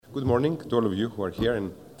Good morning to all of you who are here,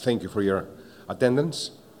 and thank you for your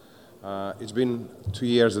attendance. It's been 2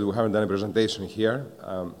 years that we haven't done a presentation here,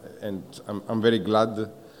 and I'm very glad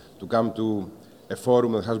to come to a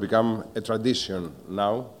forum that has become a tradition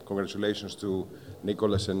now. Congratulations to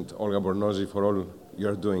Nicholas and Olga Bornozi for all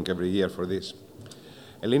you're doing every year for this.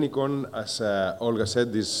 ELLINIKON, as Olga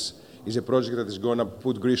said, is a project that is going to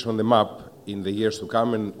put Greece on the map in the years to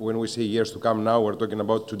come, and when we say years to come now, we're talking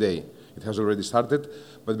about today. It has already started,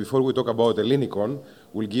 but before we talk about ELLINIKON,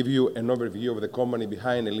 we'll give you an overview of the company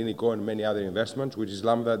behind ELLINIKON and many other investments, which is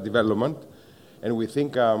Lambda Development. And we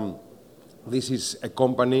think this is a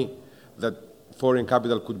company that foreign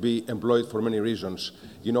capital could be employed for many reasons.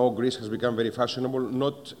 You know, Greece has become very fashionable,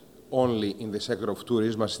 not only in the sector of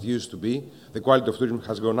tourism as it used to be. The quality of tourism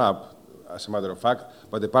has gone up, as a matter of fact,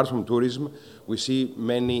 but apart from tourism, we see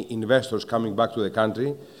many investors coming back to the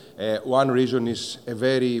country. One reason is a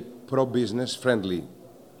very pro-business, friendly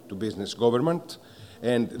to business government,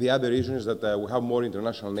 and the other reason is that we have more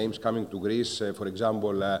international names coming to Greece. For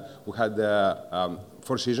example, we had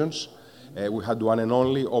Four Seasons, we had one and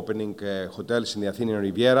only opening hotels in the Athenian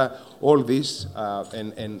Riviera. All this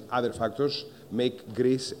and other factors make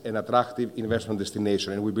Greece an attractive investment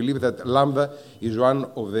destination. And we believe that Lambda is one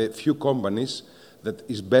of the few companies that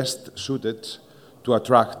is best suited to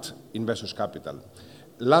attract investors' capital.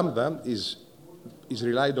 Lambda is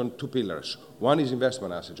relied on two pillars. One is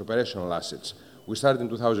investment assets, operational assets. We started in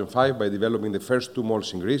 2005 by developing the first 2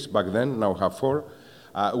 malls in Greece, back then, now have 4.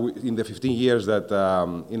 In the 15 years that,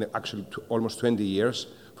 actually almost 20 years,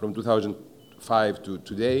 from 2005 to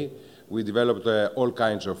today, we developed all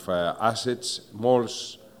kinds of assets,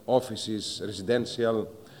 malls, offices, residential,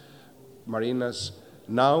 marinas.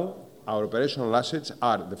 Now, our operational assets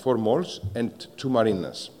are the 4 malls and 2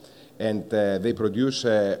 marinas. And they produce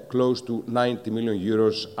close to 90 million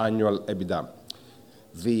euros annual EBITDA.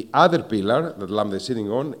 The other pillar that Lambda is sitting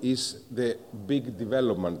on is the big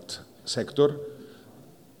development sector,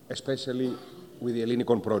 especially with the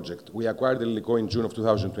ELLINIKON project. We acquired ELLINIKON in June of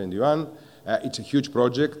 2021. It's a huge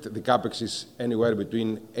project. The capex is anywhere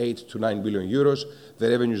between 8 to 9 billion euros. The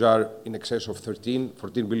revenues are in excess of 14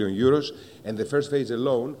 billion euros. And the first phase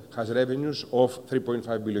alone has revenues of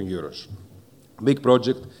 3.5 billion euros. Big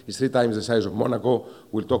project, is 3 times the size of Monaco.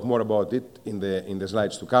 We'll talk more about it in the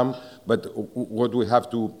slides to come. But what we have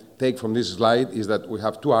to take from this slide is that we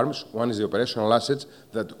have 2 arms. One is the operational assets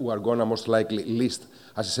that we are going to most likely list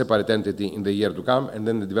as a separate entity in the year to come, and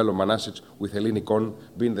then the development assets with ELLINIKON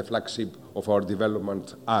being the flagship of our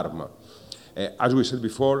development arm. As we said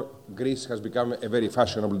before, Greece has become a very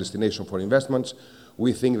fashionable destination for investments.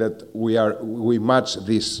 We think that we match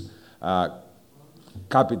this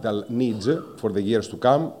capital needs for the years to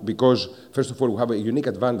come because, first of all, we have a unique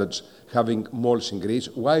advantage having malls in Greece.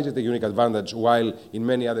 Why is it a unique advantage while in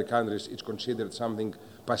many other countries it's considered something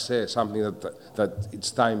passé, something that its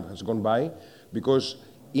time has gone by? Because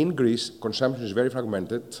in Greece, consumption is very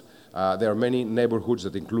fragmented. There are many neighborhoods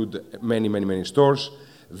that include many stores.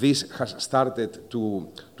 This has started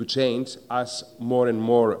to change as more and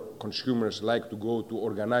more consumers like to go to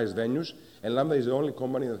organized venues. And Lambda is the only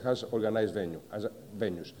company that has organized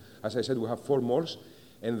venues. As I said, we have 4 malls.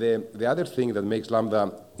 And the other thing that makes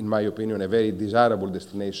Lambda, in my opinion, a very desirable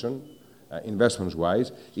destination,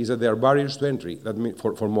 investments-wise, is that there are barriers to entry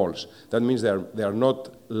for malls. That means they are not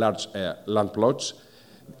large land plots.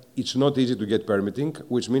 It's not easy to get permitting,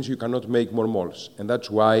 which means you cannot make more malls. And that's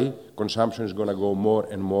why consumption is going to go more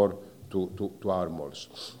and more to our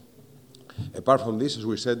malls. Apart from this, as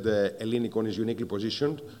we said, ELLINIKON is uniquely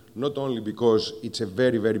positioned, not only because it's a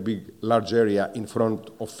very big, large area in front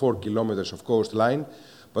of 4 kilometers of coastline,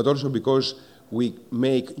 but also because we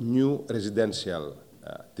make new residential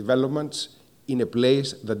developments in a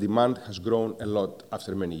place that demand has grown a lot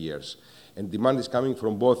after many years. And demand is coming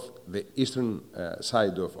from both the eastern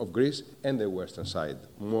side of Greece and the western side.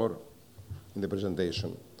 More in the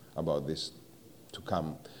presentation about this to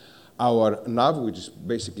come. Our NAV, which is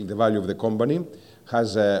basically the value of the company,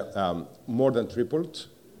 has more than tripled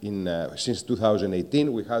since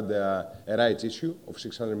 2018. We had a rights issue of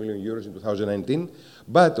 600 million euros in 2019.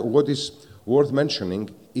 But what is worth mentioning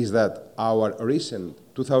is that our recent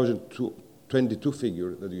 2022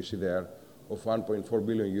 figure that you see there of 1.4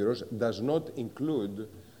 billion euros does not include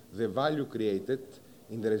the value created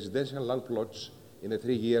in the residential land plots in the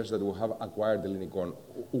 3 years that we have acquired ELLINIKON.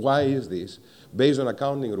 Why is this? Based on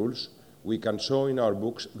accounting rules, we can show in our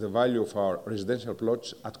books the value of our residential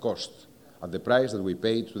plots at cost, at the price that we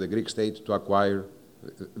paid to the Greek state to acquire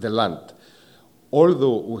the land.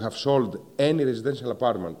 Although we have sold any residential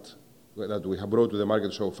apartment that we have brought to the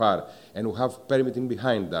market so far, and we have permitting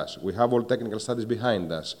behind us, we have all technical studies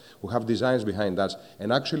behind us, we have designs behind us,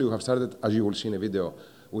 and actually we have started, as you will see in a video,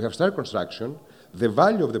 we have started construction. The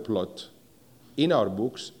value of the plot in our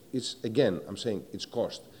books is, again, I'm saying it's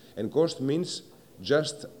cost. And cost means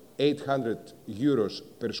just 800 euros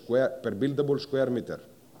per buildable square meter.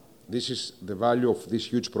 This is the value of this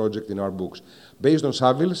huge project in our books. Based on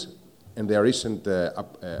Savills and their recent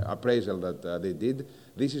appraisal that they did,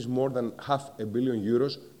 this is more than €500 million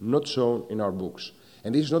not shown in our books.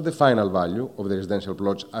 And this is not the final value of the residential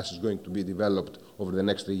plots as it's going to be developed over the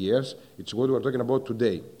next 3 years. It's what we're talking about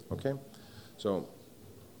today, okay? So,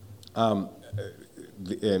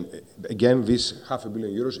 again, this €500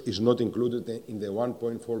 million is not included in the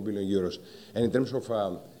 €1.4 billion. And in terms of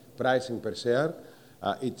pricing per share,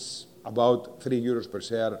 it's about €3 per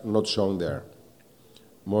share, not shown there.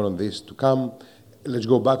 More on this to come. Let's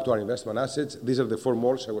go back to our investment assets. These are the 4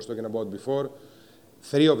 malls I was talking about before.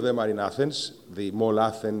 3 of them are in Athens. The Mall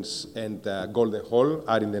Athens and Golden Hall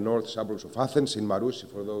are in the north suburbs of Athens, in Marousi,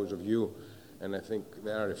 for those of you, and I think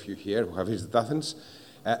there are a few here who have visited Athens.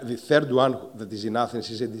 The third one that is in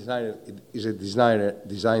Athens is a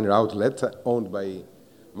designer outlet owned by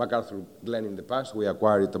MacArthur Glen in the past. We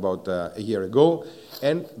acquired it about a year ago.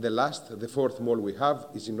 And the 4th mall we have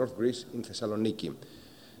is in North Greece, in Thessaloniki.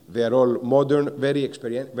 They are all modern, very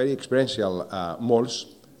experiential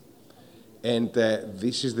malls. And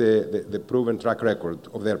this is the proven track record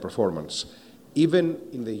of their performance. Even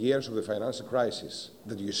in the years of the financial crisis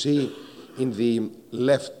that you see in the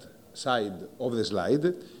left side of the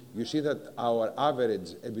slide, you see that our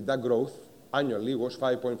average EBITDA growth annually was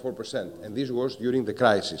 5.4%, and this was during the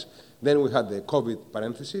crisis. Then we had the COVID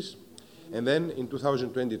parenthesis, and then in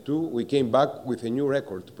 2022, we came back with a new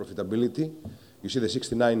record profitability. You see the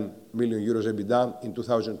 69 million euros EBITDA in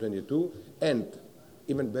 2022, and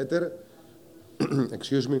even better,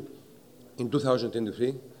 excuse me, in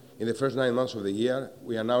 2023, in the first 9 months of the year,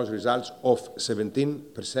 we announced results of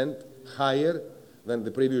 17% higher than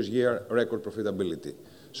the previous year record profitability.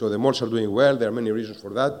 So the malls are doing well. There are many reasons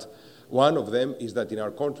for that. One of them is that in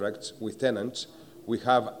our contracts with tenants, we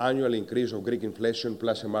have annual increase of Greek inflation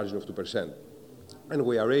plus a margin of 2%. And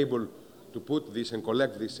we are able to put this and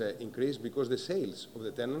collect this increase because the sales of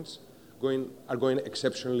the tenants are going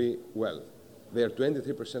exceptionally well. They are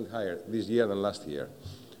 23% higher this year than last year.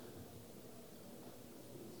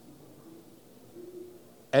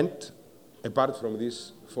 And apart from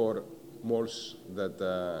these 4 malls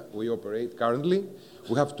that we operate currently,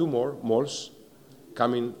 we have 2 more malls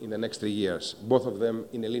coming in the next 3 years, both of them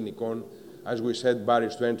in ELLINIKON. As we said,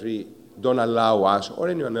 barriers to entry don't allow us or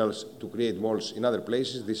anyone else to create malls in other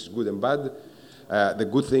places. This is good and bad. The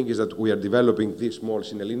good thing is that we are developing these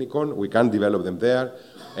malls in ELLINIKON. We can develop them there,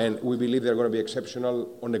 and we believe they're going to be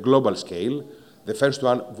exceptional on a global scale. The first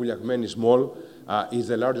one, Vouliagmenis Mall, is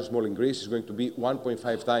the largest mall in Greece. It's going to be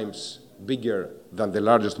 1.5 times bigger than the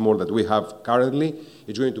largest mall that we have currently.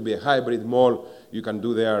 It's going to be a hybrid mall. You can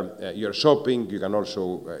do there your shopping. You can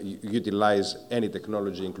also utilize any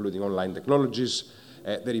technology, including online technologies.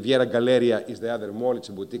 The Riviera Galleria is the other mall. It's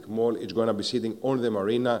a boutique mall. It's going to be sitting on the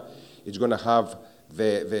marina. It's going to have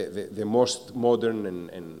the most modern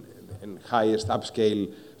and highest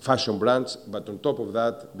upscale fashion brands, but on top of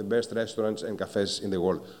that, the best restaurants and cafes in the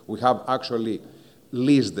world. We have actually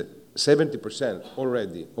leased 70%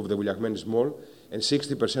 already of the Vouliagmenis Mall and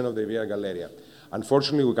 60% of the Riviera Galleria.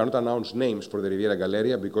 Unfortunately, we cannot announce names for the Riviera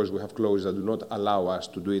Galleria because we have clauses that do not allow us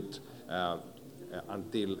to do it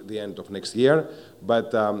until the end of next year.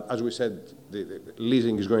 But as we said, the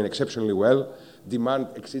leasing is going exceptionally well. Demand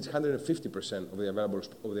exceeds 150% of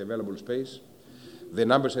the available space. The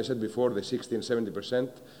numbers I said before, the 60 and 70%,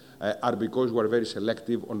 are because we are very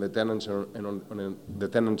selective on the tenants and on the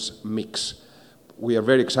tenants' mix. We are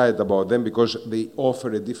very excited about them because they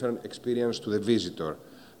offer a different experience to the visitor.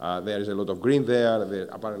 There is a lot of green there.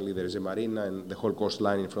 Apparently, there is a marina and the whole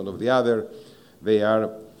coastline in front of the other. They are,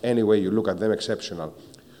 anyway, you look at them, exceptional.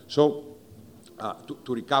 So,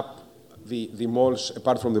 to recap, the malls,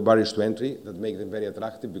 apart from the barriers to entry that make them very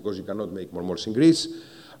attractive because you cannot make more malls in Greece,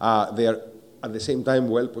 they are at the same time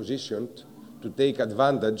well positioned to take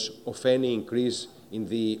advantage of any increase in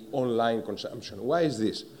the online consumption. Why is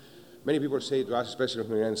this? Many people say to us, especially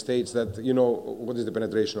from the United States, that, you know, what is the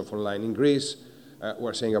penetration of online in Greece?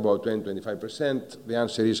 We're saying about 20-25%. The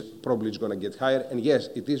answer is probably it's going to get higher. And yes,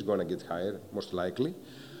 it is going to get higher, most likely.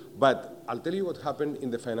 But I'll tell you what happened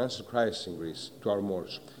in the financial crisis in Greece to our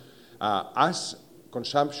malls. As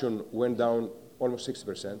consumption went down almost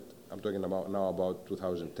 60%, I'm talking about now about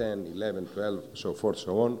 2010, 11, 12, so forth,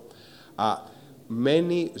 so on,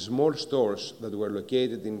 many small stores that were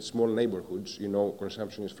located in small neighborhoods, you know,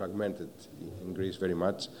 consumption is fragmented in Greece very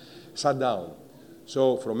much, shut down.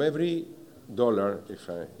 So from every dollar, if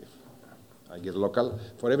I get local,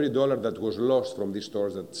 for every dollar that was lost from these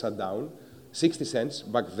stores that shut down, 60 cents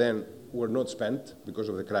back then were not spent because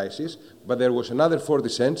of the crisis, but there was another 40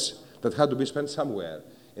 cents that had to be spent somewhere,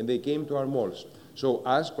 and they came to our malls. So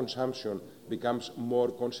as consumption becomes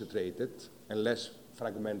more concentrated and less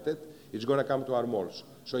fragmented, it's going to come to our malls.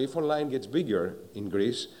 So if online gets bigger in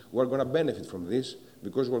Greece, we're going to benefit from this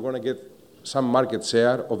because we're going to get some market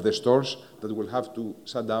share of the stores that will have to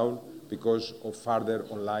shut down because of further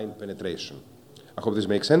online penetration. I hope this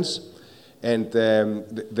makes sense. And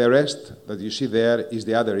the rest that you see there is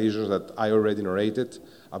the other reasons that I already narrated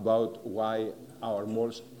about why our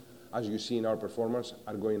malls, as you see in our performance,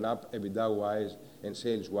 are going up EBITDA-wise and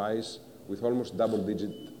sales-wise with almost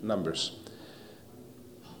double-digit numbers.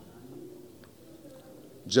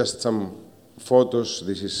 Just some photos.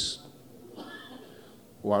 This is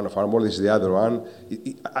one of our malls. This is the other one.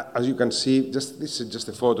 As you can see, this is just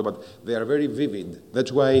a photo, but they are very vivid.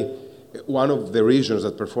 That's why one of the reasons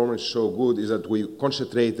that performance is so good is that we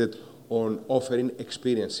concentrated on offering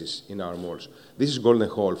experiences in our malls. This is Golden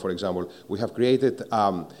Hall, for example. We have created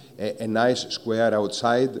a nice square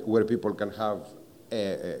outside where people can have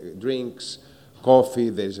drinks, coffee.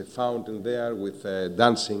 There's a fountain there with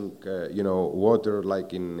dancing, water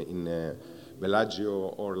like in Bellagio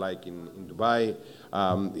or like in Dubai.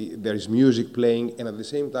 There is music playing, and at the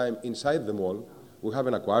same time, inside the mall, we have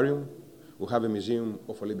an aquarium, we have a museum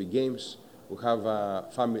of Olympic Games, we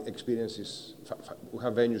have family experiences, we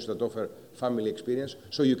have venues that offer family experience.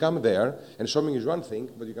 So you come there, and shopping is one thing,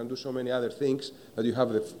 but you can do so many other things that you have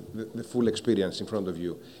the full experience in front of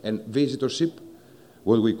you. And visitorship,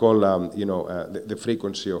 what we call, the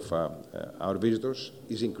frequency of our visitors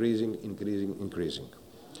is increasing.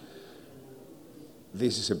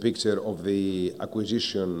 This is a picture of the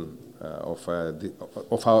acquisition of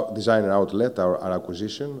our designer outlet, our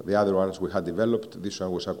acquisition. The other ones we had developed, this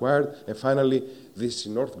one was acquired. And finally, this is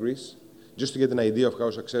in North Greece. Just to get an idea of how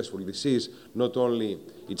successful this is, not only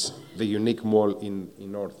it's the unique mall in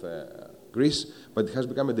North Greece, but it has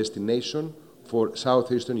become a destination for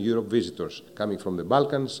Southeastern Europe visitors coming from the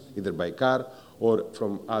Balkans, either by car or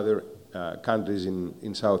from other countries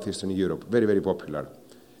in Southeastern Europe. Very, very popular.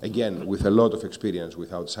 Again, with a lot of experience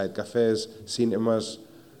with outside cafes, cinemas.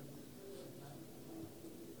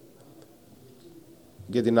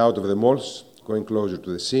 Getting out of the malls, going closer to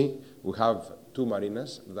the sea, we have two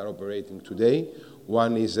marinas that are operating today.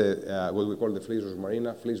 One is what we call the Flisvos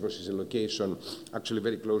Marina. Flisvos is a location actually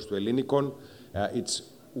very close to ELLINIKON. It's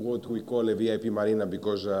what we call a VIP marina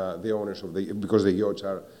because because the yachts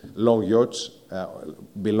are long yachts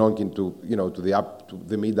belonging to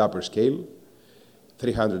the mid-upper scale.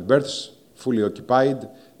 300 berths, fully occupied.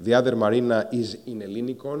 The other marina is in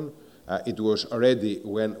ELLINIKON. It was already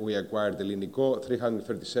when we acquired ELLINIKO,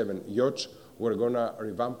 337 yachts. We're going to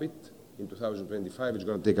revamp it in 2025. It's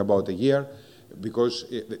going to take about a year because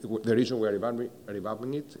the reason we're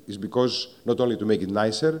revamping it is because not only to make it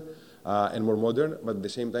nicer and more modern, but at the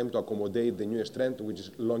same time to accommodate the newest trend, which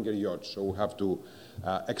is longer yachts. So we have to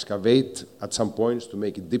excavate at some points to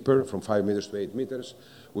make it deeper from 5 meters to 8 meters.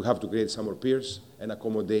 We have to create some more piers and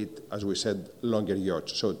accommodate, as we said, longer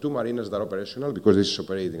yachts. So two marinas that are operational because this is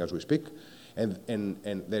operating as we speak. And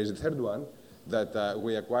there is a third one that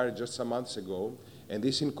we acquired just some months ago, and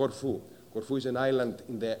this in Corfu. Corfu is an island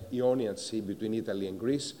in the Ionian Sea between Italy and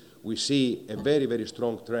Greece. We see a very, very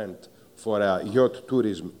strong trend for yacht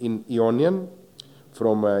tourism in Ionian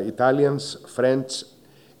from Italians, French,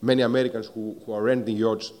 many Americans who are renting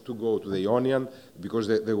yachts to go to the Ionian because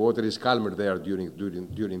the water is calmer there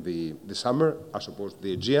during the summer as opposed to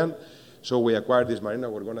the Aegean. So we acquired this marina.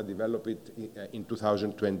 We're going to develop it in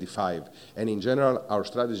 2025. And in general, our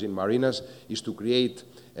strategy in marinas is to create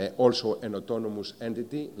also an autonomous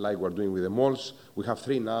entity like we're doing with the malls. We have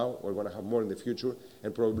 3 now. We're going to have more in the future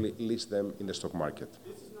and probably list them in the stock market.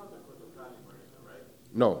 This is not the Kotokali marina, right?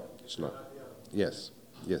 No, it's not. Yes.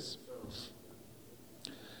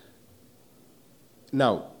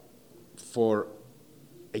 Now, for,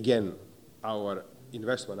 again, our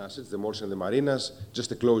investment assets, the malls and the marinas,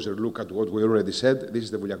 just a closer look at what we already said. This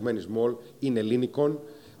is the Vouliagmenis Mall in ELLINIKON.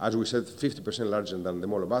 As we said, 50% larger than the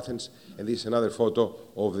Mall of Athens. And this is another photo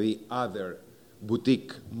of the other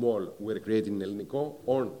boutique mall we're creating in ELLINIKON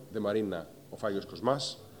on the marina of Agios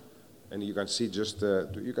Kosmas. And you can see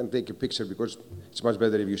you can take a picture because it's much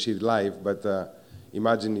better if you see it live, but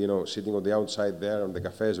imagine, sitting on the outside there, on the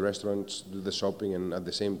cafes, restaurants, do the shopping, and at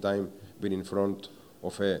the same time being in front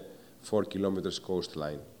of a 4 kilometers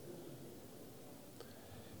coastline.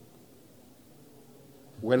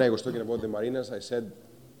 when I was talking about the marinas, I said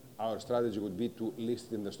our strategy would be to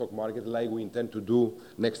list in the stock market like we intend to do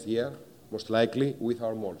next year, most likely, with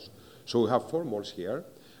our malls. So we have 4 malls here.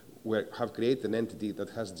 We have created an entity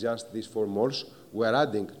that has just these 4 malls. We're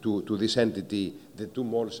adding to this entity the 2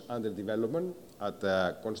 malls under development at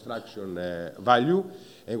construction value,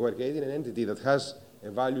 and we're creating an entity that has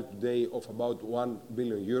a value today of about 1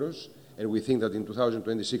 billion euros, and we think that in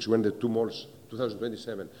 2026, when the 2 malls,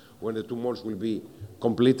 2027, when the 2 malls will be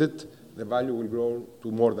completed, the value will grow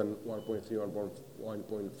to more than 1.3 or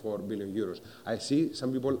 1.4 billion euros. I see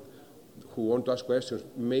some people who want to ask questions.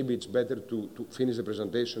 Maybe it's better to finish the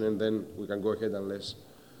presentation and then we can go ahead unless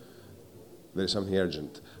there is something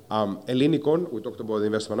urgent. ELLINIKON, we talked about the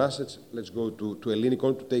investment assets. Let's go to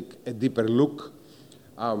ELLINIKON to take a deeper look.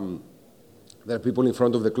 There are people in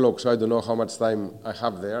front of the clock, so I don't know how much time I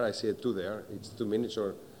have there. I see a 2 there. It's 2 minutes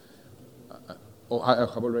or... I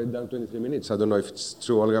have already done 23 minutes. I don't know if it's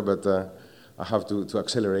true, Olga, but I have to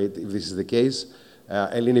accelerate if this is the case.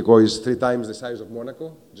 ELLINIKON is 3 times the size of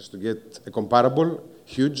Monaco, just to get a comparable,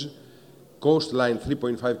 huge. Coastline,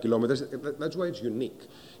 3.5 kilometers. That's why it's unique.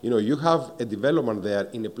 You know, you have a development there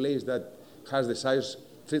in a place that has the size,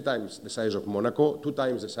 3 times the size of Monaco, 2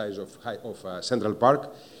 times the size of Central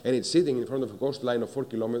Park, and it's sitting in front of a coastline of 4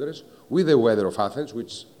 kilometers with the weather of Athens,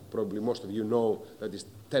 which probably most of you know that is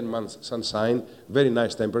 10 months sunshine, very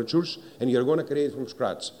nice temperatures, and you're going to create from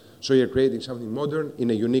scratch. So you're creating something modern in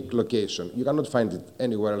a unique location. You cannot find it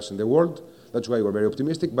anywhere else in the world. That's why we're very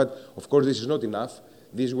optimistic. But of course, this is not enough.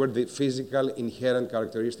 These were the physical inherent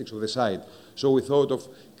characteristics of the site. So we thought of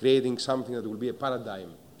creating something that will be a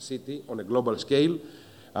paradigm city on a global scale.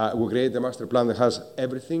 We create a master plan that has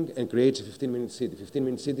everything and creates a 15-minute city.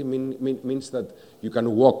 15-minute city means that you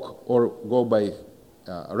can walk or go by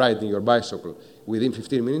riding your bicycle within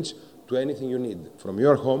 15 minutes to anything you need, from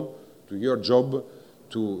your home to your job,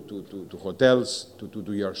 to hotels,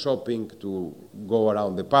 to your shopping, to go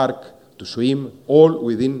around the park, to swim, all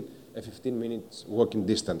within a 15 minutes walking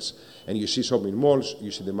distance. And you see shopping malls, you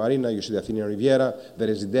see the marina, you see the Athenian Riviera, the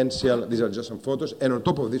residential. These are just some photos. And on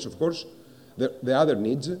top of this, of course, the other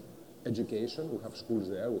needs, education. We have schools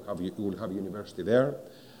there, we will have university there,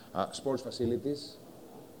 sports facilities,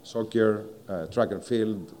 soccer, track and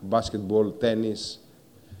field, basketball, tennis,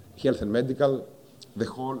 health and medical, the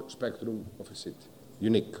whole spectrum of a city.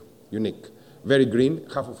 Unique, unique. Very green,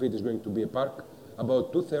 half of it is going to be a park,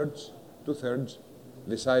 about two-thirds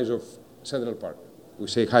the size of Central Park. We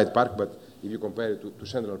say Hyde Park, but if you compare it to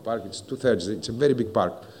Central Park, it's two-thirds. It's a very big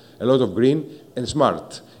park. A lot of green and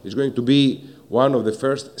smart. It's going to be one of the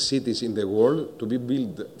first cities in the world to be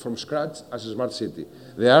built from scratch as a smart city.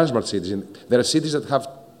 There are smart cities. There are cities that have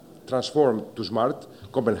transformed to smart,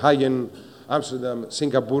 Copenhagen, Amsterdam,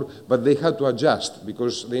 Singapore, but they had to adjust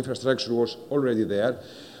because the infrastructure was already there.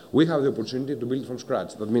 We have the opportunity to build from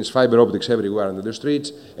scratch. That means fiber optics everywhere under the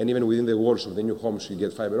streets, and even within the walls of the new homes, you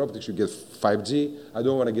get fiber optics, you get 5G. I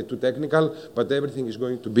don't want to get too technical, but everything is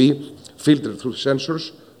going to be filtered through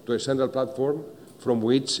sensors to a central platform from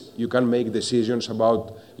which you can make decisions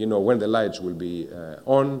about, you know, when the lights will be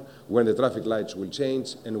on, when the traffic lights will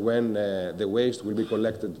change, and when the waste will be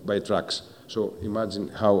collected by trucks. So imagine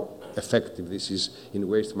how effective this is in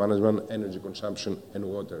waste management, energy consumption, and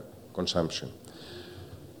water consumption.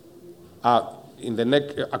 In the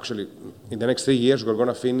next 3 years, we're going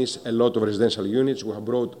to finish a lot of residential units. We have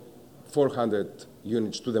brought 400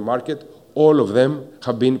 units to the market. All of them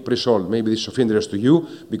have been pre-sold. Maybe this is of interest to you,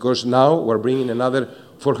 because now we're bringing another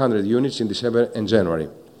 400 units in December and January.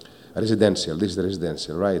 Residential, this is the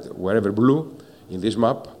residential, right? Wherever blue in this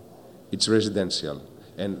map, it's residential.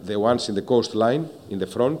 And the ones in the coastline, in the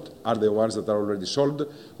front, are the ones that are already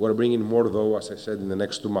sold. We're bringing more, though, as I said, in the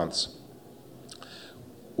next 2 months.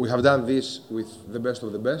 We have done this with the best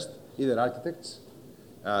of the best, either architects.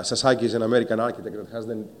 Sasaki is an American architect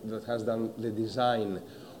that has done the design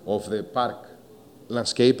of the park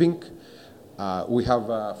landscaping. We have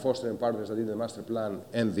Foster and Partners that did the master plan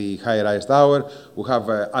and the high-rise tower. We have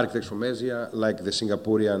architects from Asia, like the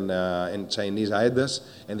Singaporean and Chinese Aedas,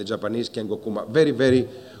 and the Japanese Kengokuma. Very, very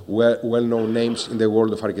well-known names in the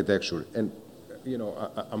world of architecture. And, you know,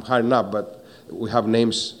 I'm hurrying up, but we have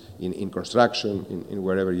names in construction, in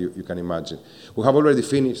wherever you can imagine. We have already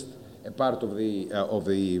finished a part of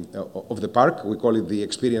the park. We call it the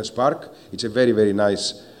Experience Park. It's a very, very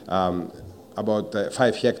nice, about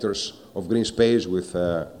 5 hectares of green space with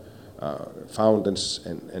fountains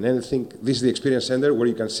and anything. This is the Experience Center, where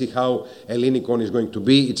you can see how ELLINIKON is going to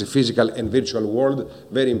be. It's a physical and virtual world,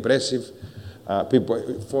 very impressive.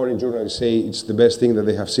 Foreign journalists say it's the best thing that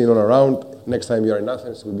they have seen all around. Next time you are in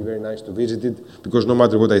Athens, it will be very nice to visit it, because no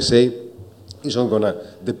matter what I say, is not going to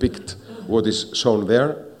depict what is shown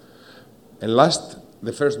there. And last,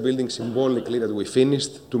 the first building symbolically that we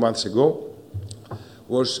finished 2 months ago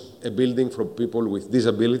was a building for people with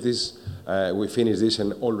disabilities. We finished this,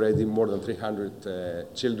 and already more than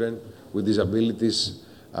 300 children with disabilities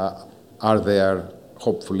are there,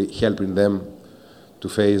 hopefully helping them to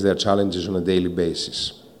face their challenges on a daily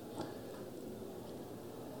basis.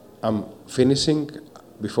 I'm finishing.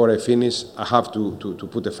 Before I finish, I have to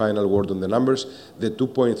put a final word on the numbers. The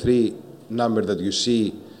 2.3 number that you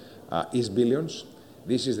see is billions.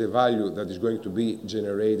 This is the value that is going to be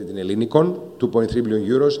generated in ELLINIKON, 2.3 billion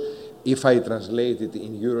euros. If I translate it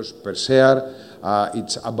in euros per share,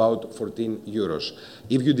 it's about 14 euros.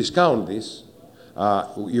 If you discount this,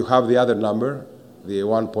 you have the other number, the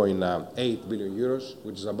 1.8 billion euros,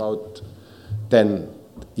 which is about 10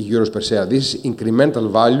 euros per share. This is incremental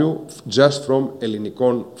value just from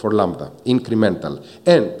ELLINIKON for Lambda, incremental.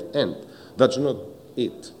 And that's not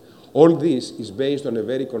it. All this is based on a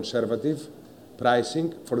very conservative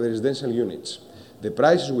pricing for the residential units. The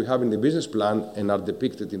prices we have in the business plan and are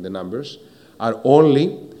depicted in the numbers are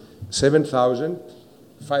only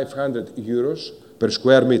 7,500 euros per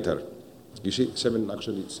square meter. You see,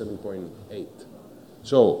 actually it's 7.8.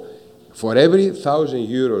 So for every 1,000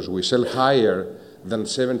 euros we sell higher than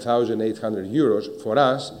 7,800 euros, for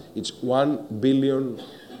us, it's 1 billion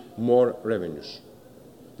more revenues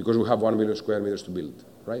because we have 1 million square meters to build,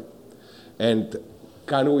 right? And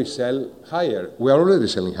can we sell higher? We are already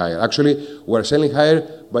selling higher. Actually, we are selling higher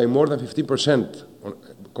by more than 50%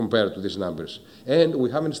 compared to these numbers. And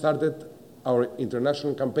we haven't started our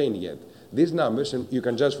international campaign yet. These numbers, and you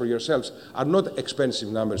can judge for yourselves, are not expensive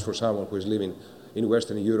numbers for someone who is living in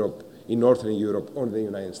Western Europe, in Northern Europe, or the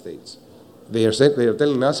United States. They are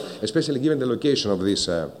telling us, especially given the location of this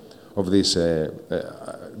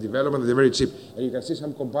development, they're very cheap. And you can see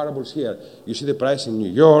some comparables here. You see the price in New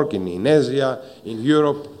York, in Asia, in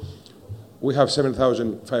Europe. We have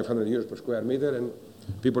 7,500 euros per square meter, and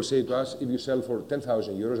people say to us, if you sell for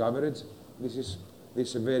 10,000 euros average, this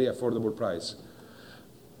is a very affordable price.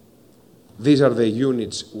 These are the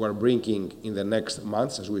units we're bringing in the next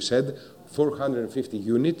months, as we said, 450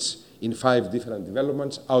 units in 5 different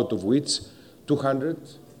developments, out of which 200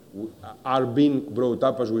 are being brought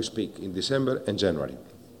up as we speak in December and January.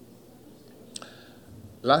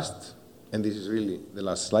 Last, and this is really the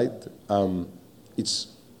last slide, it's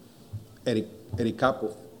a recap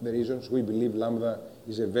of the reasons we believe Lambda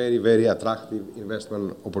is a very, very attractive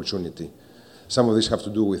investment opportunity. Some of this have to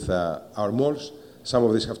do with our malls. Some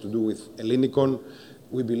of this have to do with ELLINIKON.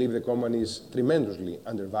 We believe the company is tremendously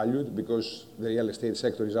undervalued because the real estate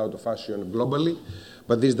sector is out of fashion globally,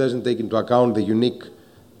 but this doesn't take into account the unique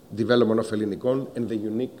development of ELLINIKON and the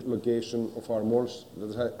unique location of our malls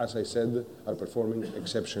that, as I said, are performing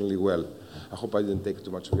exceptionally well. I hope I didn't take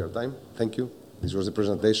too much of your time. Thank you. This was the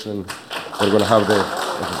presentation, and we're going to have the...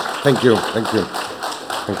 Thank you.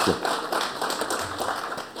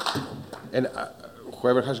 And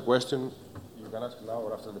whoever has a question, you can ask now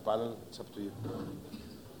or after the panel. It's up to you.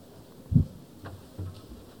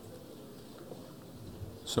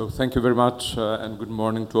 So thank you very much, and good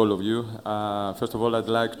morning to all of you. First of all, I'd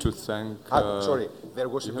like to thank... sorry, there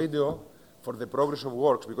was a video for the progress of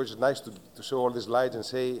works, because it's nice to show all the slides and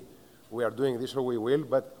say we are doing this or we will,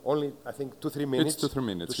 but only, I think, 2-3 minutes. It's 2-3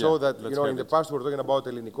 minutes, to show that, in the past we were talking about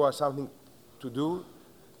ELLINIKON as something to do,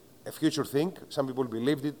 a future thing. Some people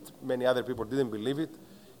believed it, many other people didn't believe it.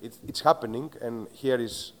 It's happening, and here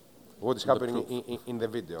is what is happening in the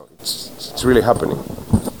video. It's really happening.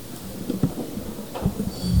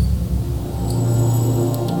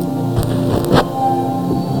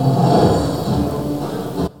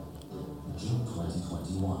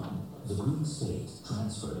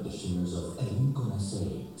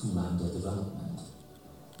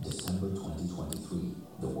 December 2023,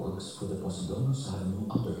 the works for the Posidonos Avenue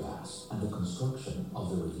underpass and the construction of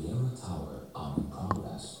the Riviera Tower are in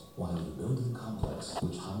progress, while the building complex,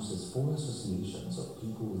 which houses 4 associations of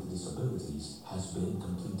people with disabilities, has been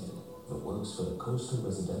completed. The works for the coastal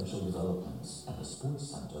residential developments and the sports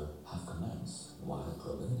center have commenced, while the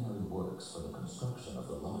preliminary works for the construction of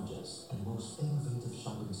the largest and most innovative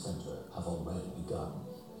shopping center have already begun.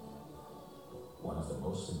 One of the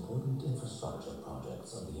most important infrastructure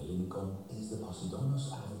projects of the ELLINIKON is the Posidonos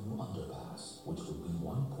Avenue underpass, which will be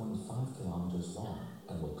 1.5 kilometers long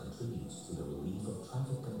and will contribute to the relief of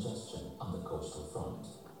traffic congestion on the coastal front.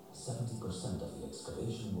 70% of the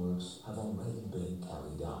excavation works have already been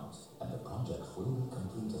carried out, and the project will be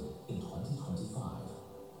completed in 2025.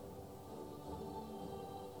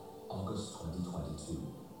 August 2022.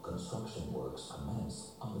 Construction works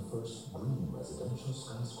commenced on the first green residential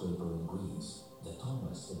skyscraper in Greece, the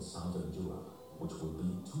tallest in southern Europe, which will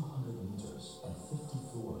be 200 meters and 50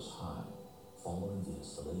 floors high, following the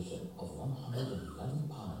installation of 111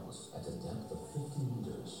 piles at a depth of 50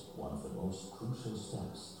 meters. One of the most crucial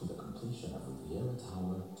steps to the completion of Riviera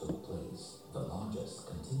Tower took place, the largest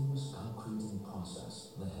continuous concreting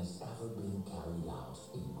process that has ever been carried out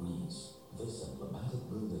in Greece. This emblematic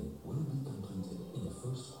building will be completed in the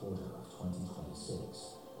first quarter of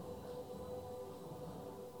 2026.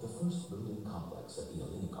 The first building complex at the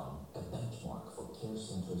ELLINIKON, a benchmark for care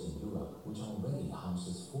centers in Europe, which already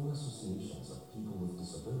houses 4 associations of people with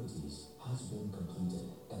disabilities, has been completed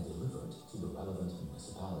and delivered to the relevant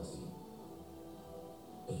municipality.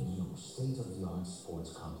 A new state-of-the-art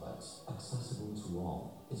sports complex, accessible to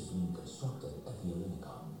all, is being constructed at the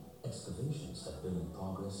ELLINIKON. Excavations have been in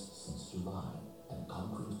progress since July, and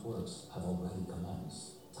concrete works have already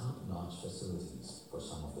commenced. Top-notch facilities for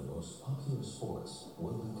some of the most popular sports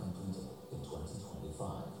will be completed in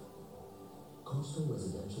 2025. Coastal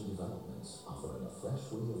residential developments offering a fresh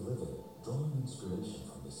way of living, drawing inspiration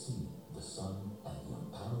from the sea, the sun, and the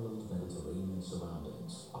unparalleled Mediterranean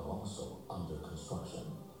surroundings are also under construction.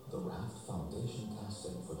 The raft foundation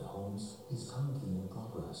casting for the homes is currently in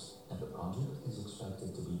progress, and the project is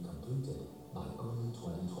expected to be completed by early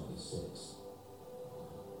 2026.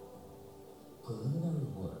 Preliminary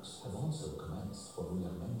works have also commenced for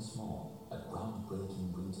Real Men's Mall, a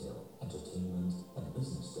groundbreaking retail, entertainment, and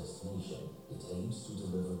business destination. It aims to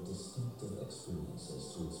deliver distinctive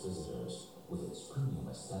experiences to its visitors, with its premium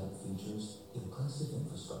aesthetic features, impressive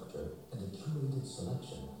infrastructure, and a curated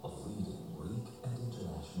selection of leading Greek and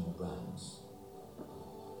international brands.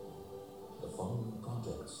 The following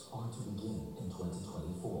projects are to begin in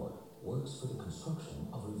 2024. Works for the construction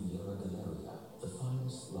of Riviera Galleria, the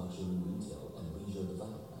finest luxury retail and leisure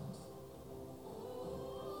development.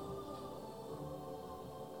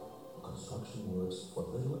 Construction works for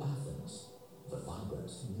Little Athens, the vibrant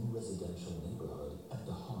new residential neighborhood at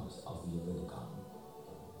the heart of the ELLINIKON.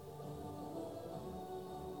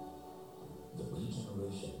 The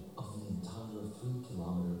regeneration of the entire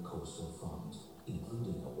 3-kilometer coastal front,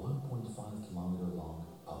 including a 1.5-kilometer long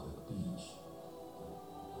public beach.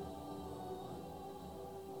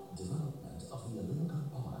 Development of the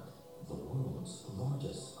ELLINIKON Park, the world's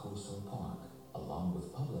largest coastal park, along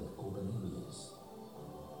with public open areas.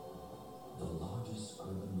 The largest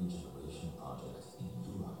urban regeneration project in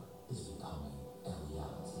Europe is becoming a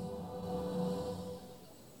reality.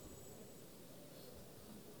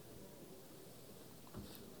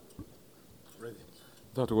 Ready.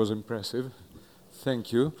 That was impressive.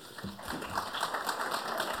 Thank you.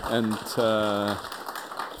 And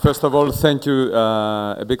first of all, thank you,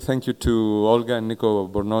 a big thank you to Olga and Nico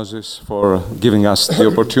Bornozis for giving us the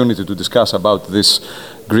opportunity to discuss about this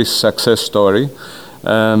Greece success story.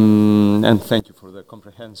 And thank you for the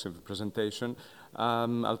comprehensive presentation.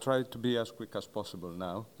 I'll try to be as quick as possible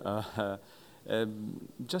now.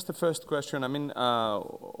 Just the first question, I mean,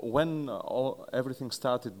 when everything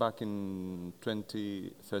started back in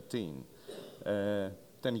 2013,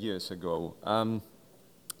 10 years ago,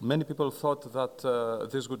 many people thought that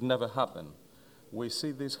this would never happen. We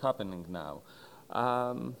see this happening now.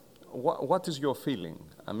 What is your feeling?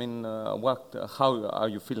 I mean, how are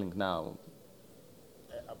you feeling now?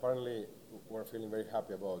 Apparently, we're feeling very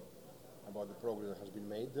happy about the progress that has been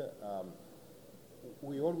made.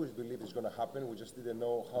 We always believed it's going to happen. We just didn't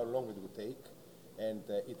know how long it would take. And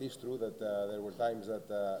it is true that there were times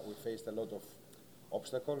that we faced a lot of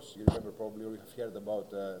obstacles. You remember probably, or you have heard about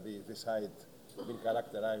the site being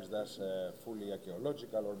characterized as fully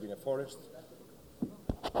archaeological or being a forest.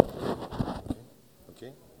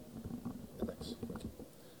 Okay. Thanks. Okay.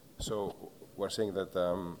 So we're saying that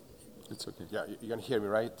it's okay. Yeah, you can hear me,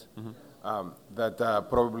 right? Mm-hmm. That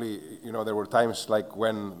probably, there were times like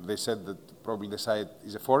when they said that probably the site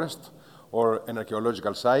is a forest or an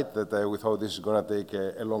archaeological site, that we thought this is going to take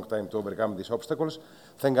a long time to overcome these obstacles.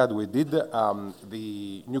 Thank God we did.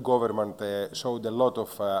 The new government showed a lot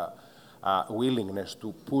of willingness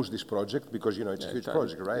to push this project because, it's a huge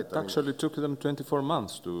project, right? It actually took them 24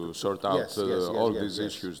 months to sort out all these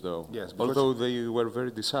issues, though. Yes, although they were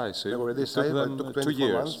very decisive. They were decisive, it took them 24 2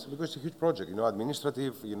 years. months because it's a huge project,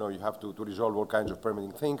 administrative, you have to resolve all kinds of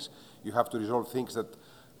permitting things. You have to resolve things that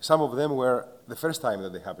some of them were the first time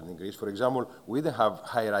that they happened in Greece. For example, we didn't have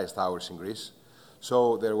high-rise towers in Greece.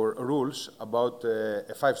 So there were rules about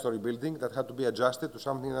a 5-story building that had to be adjusted to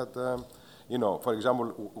something that, for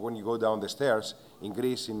example, when you go down the stairs, in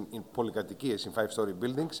Greece, in polykatikoias, in 5-story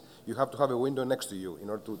buildings, you have to have a window next to you in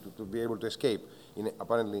order to be able to escape.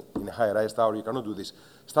 Apparently, in a high-rise tower, you cannot do this.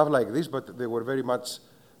 Stuff like this, but they were very much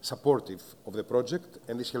supportive of the project,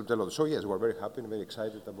 and this helped a lot. So yes, we're very happy and very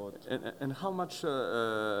excited about it. And how much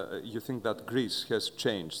you think that Greece has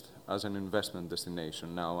changed as an investment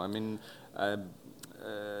destination now? I mean,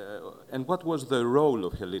 and what was the role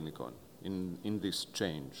of Ellinikon in this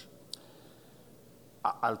change?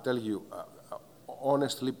 I'll tell you,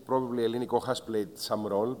 honestly, probably ELLINIKON has played some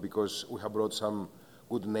role because we have brought some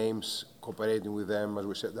good names, cooperating with them, as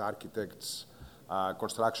we said, the architects,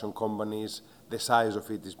 construction companies. The size of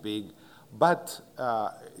it is big. But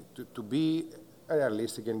to be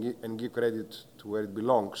realistic and give credit to where it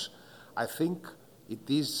belongs, I think it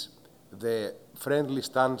is the friendly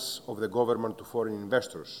stance of the government to foreign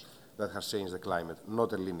investors that has changed the climate,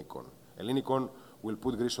 not ELLINIKON. ELLINIKON will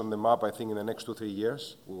put Greece on the map, I think, in the next 2-3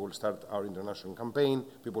 years. We will start our international campaign.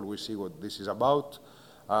 People will see what this is about.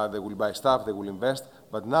 They will buy stuff, they will invest.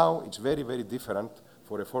 But now it's very, very different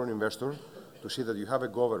for a foreign investor to see that you have a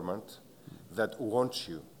government that wants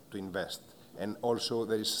you to invest. And also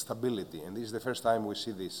there is stability. And this is the first time we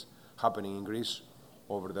see this happening in Greece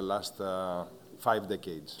over the last 5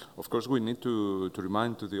 decades. Of course, we need to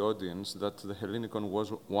remind to the audience that the ELLINIKON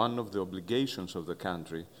was one of the obligations of the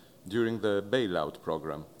country during the bailout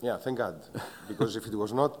program. Yeah, thank God. Because if it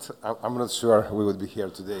was not, I'm not sure we would be here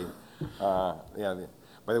today.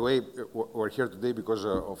 By the way, we're here today because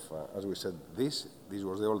of, as we said, this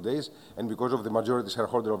was the old days, and because of the majority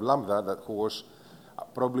shareholder of Lambda, who was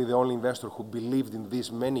probably the only investor who believed in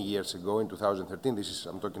this many years ago, in 2013.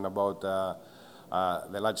 I'm talking about the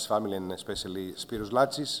Latsis family, and especially Spiros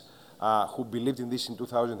Latsis, who believed in this in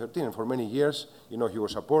 2013. And for many years, he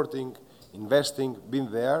was supporting, investing, been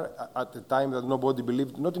there at the time that nobody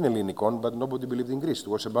believed, not in ELLINIKON, but nobody believed in Greece. It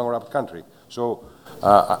was a bankrupt country. So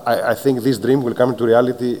I think this dream will come into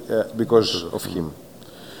reality because of him.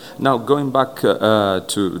 Now, going back to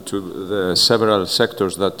the several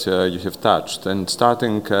sectors that you have touched, and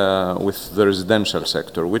starting with the residential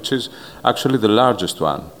sector, which is actually the largest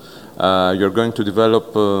one. You're going to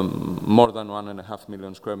develop more than 1.5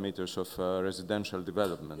 million square meters of residential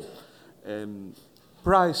development.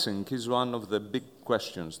 Pricing is one of the big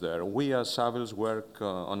questions there. We as Savills work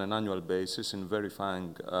on an annual basis in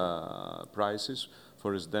verifying prices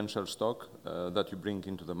for residential stock that you bring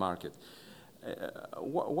into the market.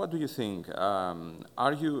 What do you think?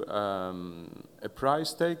 Are you a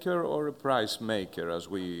price taker or a price maker, as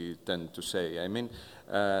we tend to say? I mean,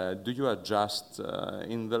 do you adjust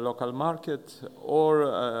in the local market,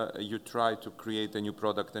 or you try to create a new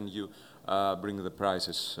product and you bring the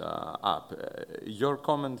prices up? Your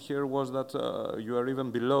comment here was that you are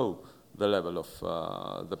even below the level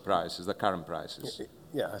of the prices, the current prices.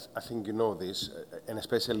 Yeah, I think you know this, and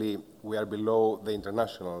especially we are below the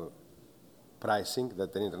international pricing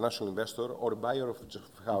that an international investor or buyer of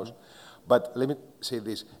a house. But let me say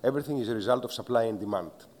this, everything is a result of supply and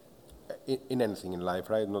demand in anything in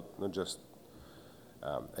life, right? Not just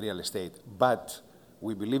real estate. But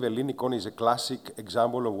we believe ELLINIKON is a classic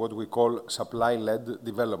example of what we call supply-led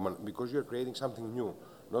development, because you're creating something new,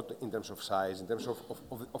 not in terms of size, in terms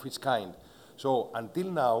of its kind. So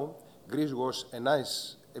until now, Greece was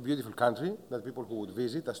a beautiful country that people who would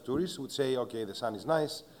visit as tourists would say, okay, the sun is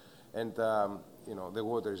nice, and the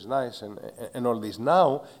water is nice, and all this.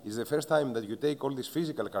 Now is the first time that you take all these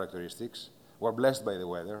physical characteristics. We're blessed by the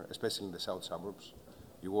weather, especially in the south suburbs.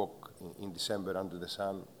 You walk in December under the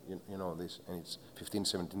sun, you know this, and it's 15,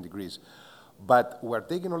 17 degrees. But we're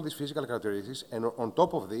taking all these physical characteristics, and on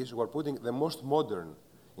top of this, we're putting the most modern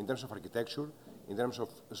in terms of architecture, in terms of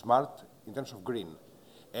smart, in terms of green.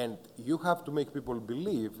 And you have to make people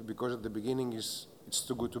believe, because at the beginning it's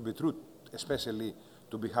too good to be true, especially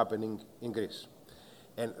to be happening in Greece.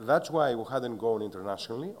 And that's why we hadn't gone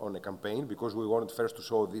internationally on a campaign, because we wanted first to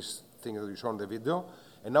show this thing that you saw in the video,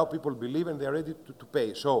 and now people believe and they're ready to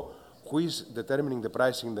pay. So who is determining the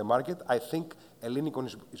pricing in the market? I think ELLINIKON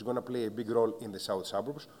is going to play a big role in the south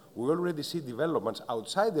suburbs. We already see developments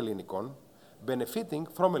outside ELLINIKON benefiting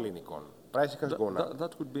from ELLINIKON. Pricing has gone up.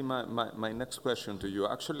 That would be my next question to you.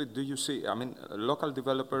 Actually, do you see, I mean, local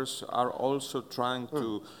developers are also trying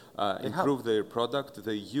to improve their product.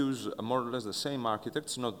 They use more or less the same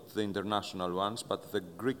architects, not the international ones, but the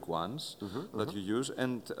Greek ones that you use.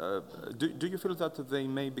 And do you feel that they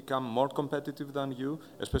may become more competitive than you,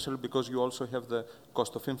 especially because you also have the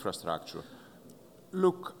cost of infrastructure?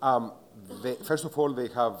 Look, first of all, they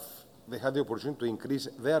had the opportunity to increase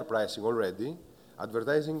their pricing already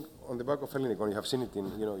advertising on the back of ELLINIKON, you have seen it in,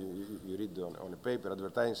 you read on a paper,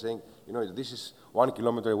 advertising saying, this is 1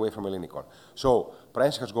 kilometer away from ELLINIKON. So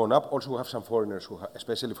price has gone up. Also, we have some foreigners,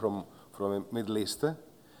 especially from the Middle East,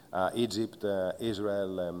 Egypt,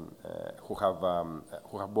 Israel, who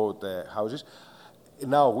have bought houses.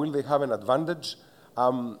 Now, will they have an advantage?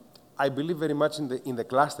 I believe very much in the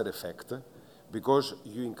cluster effect, because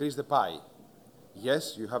you increase the pie.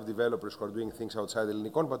 Yes, you have developers who are doing things outside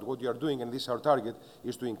ELLINIKON, but what you are doing, and this is our target,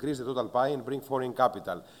 is to increase the total pie and bring foreign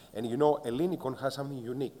capital. And ELLINIKON has something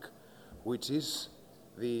unique, which is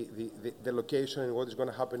the location and what is going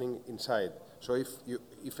to happen inside. So if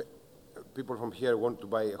people from here want to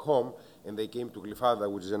buy a home and they came to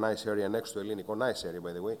Glyfada, which is a nice area next to ELLINIKON, nice area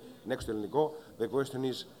by the way, next to ELLINIKON, the question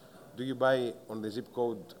is, do you buy on the zip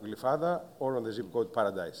code Glyfada or on the zip code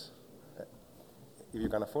Paradise? If you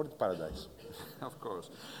can afford it, Paradise. Of course.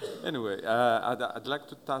 Anyway, I'd like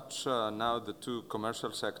to touch now the two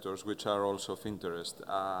commercial sectors which are also of interest.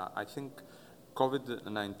 I think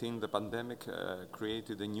COVID-19, the pandemic,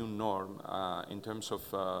 created a new norm in terms of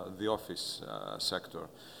the office sector.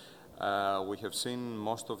 We have seen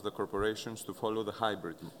most of the corporations to follow the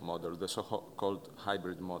hybrid model, the so-called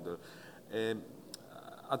hybrid model.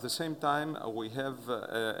 At the same time, we have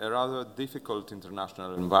a rather difficult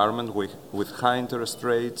international environment with high interest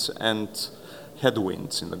rates and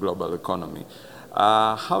headwinds in the global economy.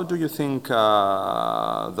 How do you think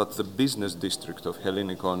that the business district of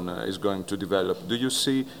ELLINIKON is going to develop? Do you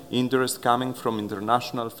see interest coming from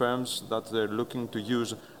international firms that they're looking to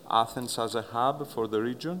use Athens as a hub for the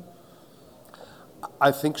region?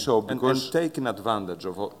 I think so, because... And taking advantage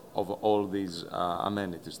of all these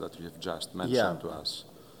amenities that you have just mentioned to us.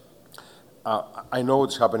 I know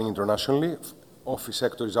what's happening internationally. Office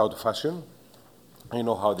sector is out of fashion. I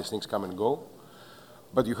know how these things come and go.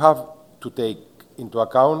 But you have to take into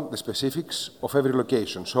account the specifics of every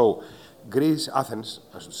location. So Greece, Athens,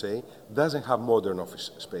 I should say, doesn't have modern office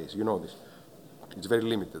space. You know this. It's very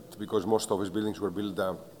limited because most office buildings were built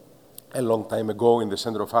a long time ago in the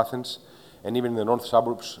center of Athens. And even in the north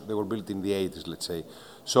suburbs, they were built in the 80s, let's say.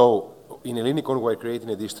 So in ELLINIKON, we're creating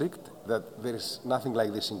a district that there is nothing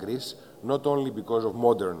like this in Greece, not only because of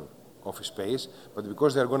modern office space, but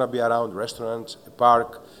because they're going to be around restaurants, a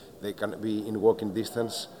park, they can be in walking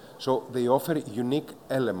distance. So they offer unique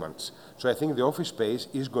elements. So I think the office space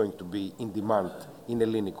is going to be in demand in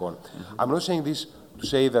ELLINIKON. I'm not saying this to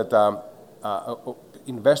say that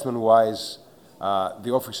investment-wise,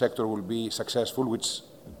 the office sector will be successful, which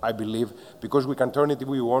I believe, because we can turn it if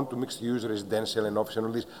we want to mixed-use residential and office and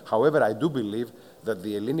all this. However, I do believe that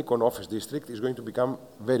the ELLINIKON office district is going to become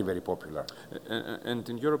very, very popular. And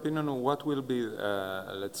in your opinion, what will be,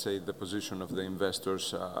 let's say, the position of the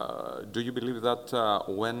investors? Do you believe that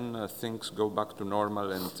when things go back to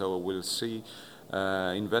normal and we'll see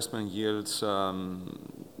investment yields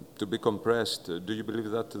to be compressed, do you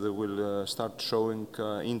believe that they will start showing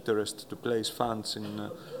interest to place funds in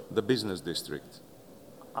the business district?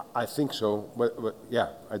 I think so, but yeah,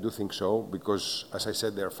 I do think so, because as I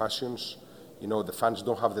said, there are fashions. The funds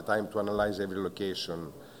don't have the time to analyze every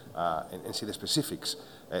location and see the specifics.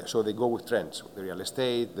 So they go with trends, the real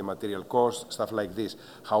estate, the material cost, stuff like this.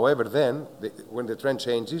 However, then, when the trend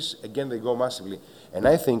changes, again, they go massively. And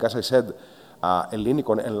I think, as I said,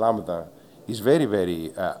 ELLINIKON and Lambda is very,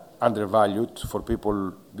 very undervalued for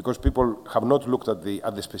people, because people have not looked at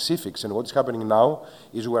the specifics. And what's happening now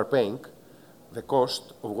is we are paying the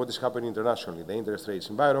cost of what is happening internationally, the interest rates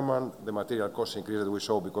environment, the material cost increase that we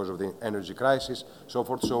saw because of the energy crisis, so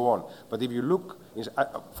forth, so on. But if you look,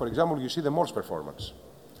 for example, you see the malls performance.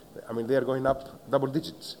 I mean, they are going up double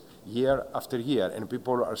digits year after year, and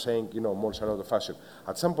people are saying, malls are out of fashion.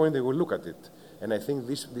 At some point, they will look at it. And I think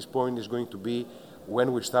this point is going to be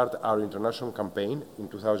when we start our international campaign in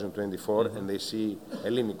 2024, and they see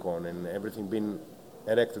ELLINIKON and everything being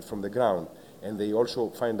erected from the ground, and they also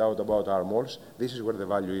find out about our malls. This is where the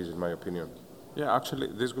value is, in my opinion. Yeah, actually,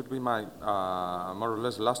 this would be my more or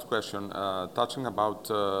less last question, touching about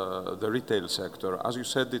the retail sector. As you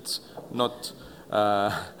said, it's not,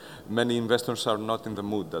 many investors are not in the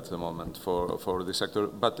mood at the moment for this sector,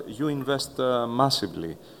 but you invest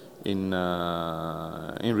massively in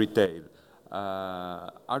retail.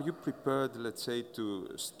 Are you prepared, let's say,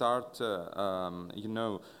 to start,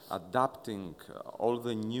 adapting all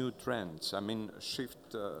the new trends? I mean,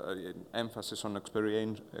 shift emphasis on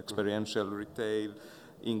experiential retail,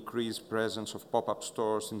 increased presence of pop-up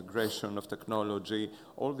stores, integration of technology,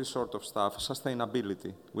 all this sort of stuff,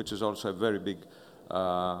 sustainability, which is also a very big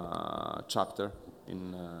chapter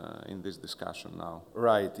in this discussion now.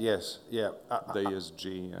 Right, yes, yeah. The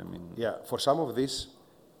ESG, I mean. Yeah, for some of this,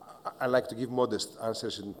 I like to give modest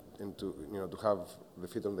answers and to have the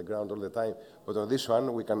feet on the ground all the time. But on this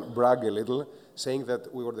one, we can brag a little, saying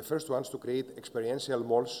that we were the first ones to create experiential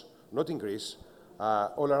malls, not in Greece,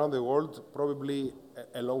 all around the world, probably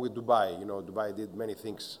along with Dubai. Dubai did many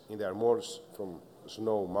things in their malls, from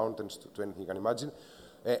snow mountains to anything you can imagine.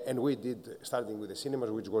 And we did, starting with the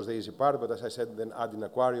cinemas, which was the easy part, but as I said, then adding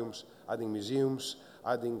aquariums, adding museums,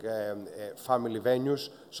 adding family venues.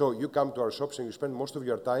 So you come to our shops and you spend most of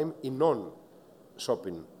your time in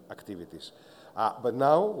non-shopping activities. But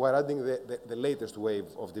now we're adding the latest wave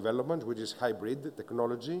of development, which is hybrid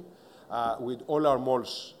technology. With all our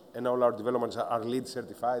malls and all our developments are LEED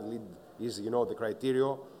certified. LEED is, the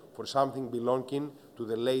criteria for something belonging to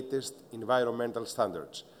the latest environmental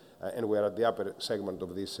standards. And we're at the upper segment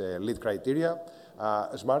of this LEED criteria.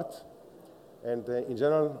 Smart. And in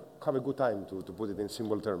general, have a good time, to put it in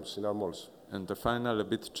simple terms, in our malls. And the final, a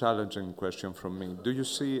bit challenging question from me. Do you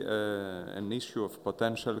see an issue of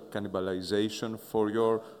potential cannibalization for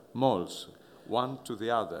your malls, one to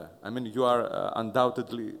the other? I mean, you are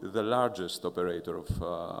undoubtedly the largest operator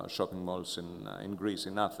of shopping malls in Greece,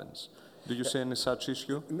 in Athens. Do you see any such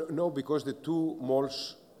issue? No, because the two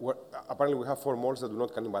malls, apparently we have 4 malls that do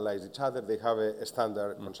not cannibalize each other. They have a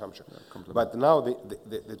standard consumption. Yeah, but now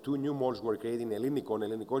the 2 new malls we're creating, ELLINIKON.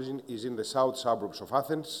 ELLINIKON is in the south suburbs of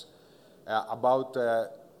Athens, about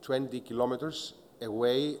 20 kilometers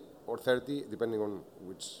away, or 30, depending on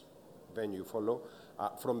which venue you follow,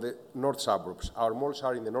 from the north suburbs. Our malls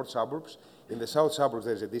are in the north suburbs. In the south suburbs,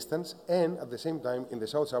 there's a distance. And at the same time, in the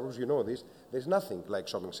south suburbs, there's nothing like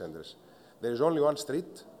shopping centers. There's only one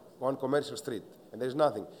street, one commercial street. And there's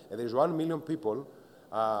nothing. And there's 1 million people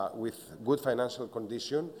with good financial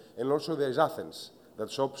condition. And also there's Athens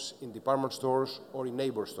that shops in department stores or in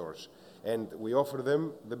neighbor stores. And we offer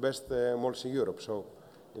them the best malls in Europe. So,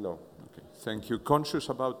 Okay, thank you. Conscious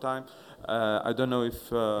about time, I don't know if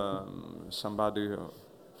somebody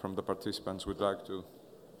from the participants would like to.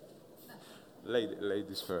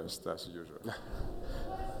 Ladies first, as usual.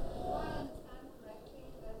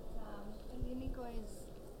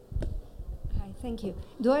 Thank you.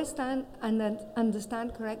 Do I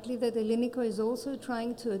understand correctly that ELLINIKON is also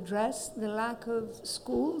trying to address the lack of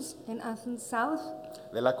schools in Athens South?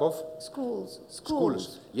 The lack of?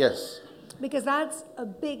 Schools. Yes. Because that's a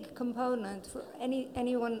big component for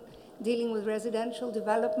anyone dealing with residential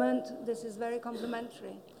development. This is very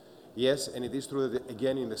complementary. Yes, and it is true that,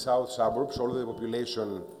 again, in the south suburbs, all the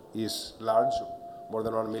population is large, more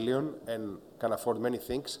than 1 million, and can afford many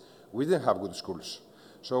things. We didn't have good schools.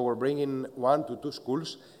 So we're bringing 1 to 2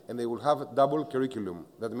 schools, and they will have double curriculum.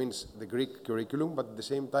 That means the Greek curriculum, but at the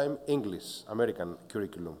same time, English, American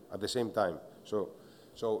curriculum at the same time. So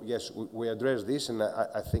yes, we address this, and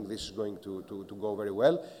I think this is going to go very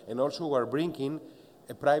well. And also, we're bringing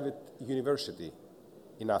a private university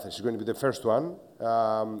in Athens. It's going to be the first one.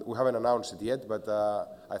 We haven't announced it yet, but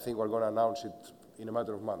I think we're going to announce it in a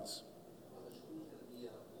matter of months.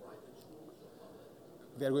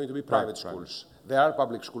 They are going to be private schools. There are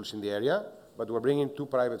public schools in the area, but we're bringing 2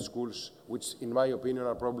 private schools, which, in my opinion,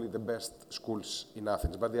 are probably the best schools in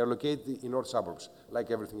Athens. But they are located in north suburbs, like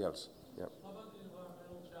everything else. Yeah. How about the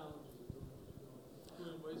environmental challenges? Food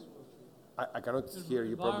and wastewater. I cannot hear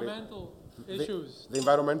you properly. Environmental issues. The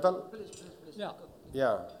environmental? Please.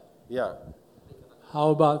 Yeah. Yeah. How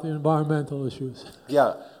about the environmental issues?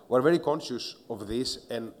 Yeah, we're very conscious of this,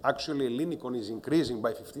 and actually, ELLINIKON is increasing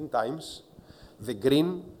by 15 times the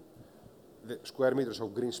square meters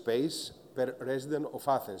of green space per resident of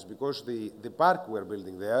Athens, because the park we're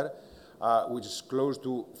building there, which is close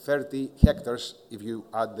to 30 hectares, if you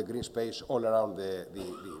add the green space all around the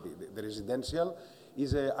residential,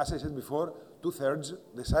 is, as I said before, 2/3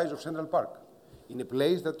 the size of Central Park, in a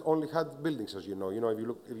place that only had buildings, as you know.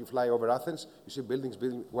 If you fly over Athens, you see buildings,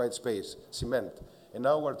 white space, cement. And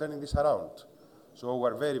now we're turning this around. So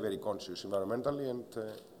we're very, very conscious environmentally, and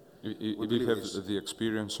if you have the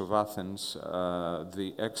experience of Athens,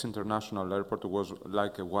 the ex-international airport was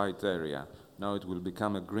like a white area. Now it will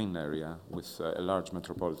become a green area with a large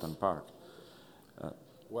metropolitan park.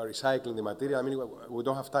 We're recycling the material. I mean, we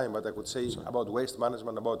don't have time, but I could say about waste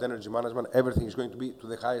management, about energy management, everything is going to be to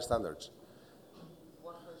the highest standards.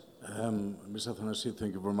 Ms. Athanasi,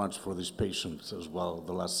 thank you very much for this patience as well,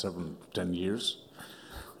 the last 7 to 10 years.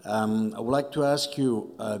 I would like to ask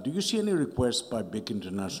you, do you see any requests by big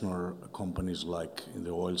international companies like in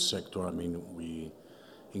the oil sector? I mean,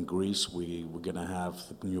 in Greece, we're going to have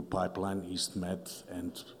the new pipeline, EastMed,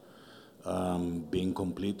 and being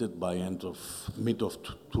completed by mid of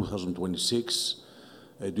 2026.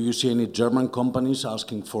 Do you see any German companies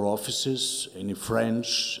asking for offices, any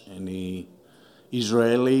French, any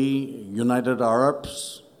Israeli, United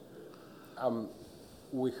Arabs?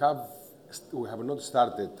 We have not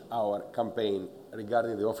started our campaign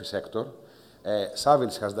regarding the office sector.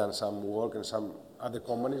 Savills has done some work and some other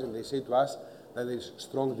companies, and they say to us that there is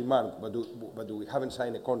strong demand, but we haven't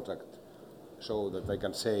signed a contract so that I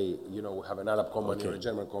can say, you know, we have an Arab company or a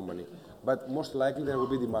German company. But most likely there will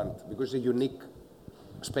be demand because it's a unique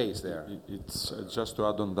space there. It's just to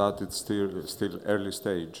add on that, it's still early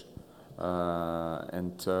stage.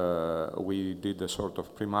 And we did a sort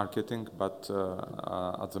of pre-marketing, but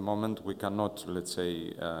at the moment we cannot, let's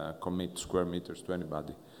say, commit square meters to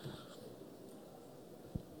anybody.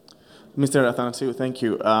 Mr. Athanasiou, thank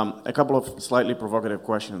you. A couple of slightly provocative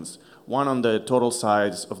questions. One on the total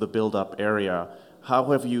size of the build-up area.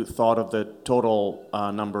 How have you thought of the total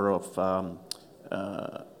number of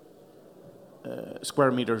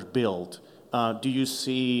square meters built? Do you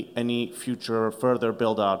see any future further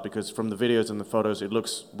build-out? Because from the videos and the photos, it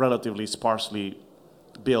looks relatively sparsely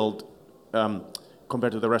built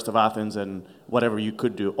compared to the rest of Athens and whatever you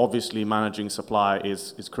could do. Obviously, managing supply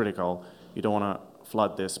is critical. You don't want to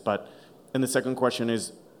flood this. And the second question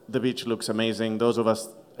is, the beach looks amazing. Those of us,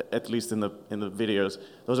 at least in the videos,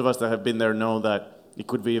 those of us that have been there know that it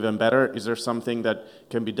could be even better. Is there something that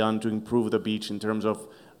can be done to improve the beach in terms of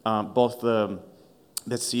both the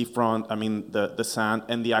seafront, I mean the sand,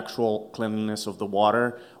 and the actual cleanliness of the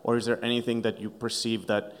water? Or is there anything that you perceive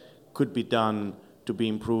that could be done to be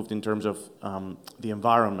improved in terms of the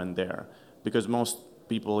environment there? Because most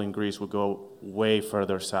people in Greece would go way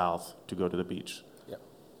further south to go to the beach. Yeah.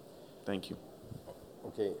 Thank you.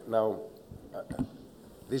 Okay, now,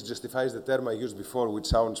 this justifies the term I used before, which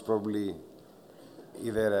sounds probably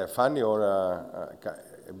either funny or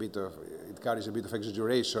a bit of, it carries a bit of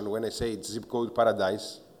exaggeration when I say it's zip code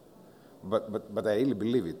paradise, but I really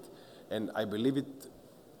believe it. And I believe it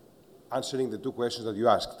answering the two questions that you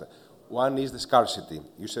asked. One is the scarcity.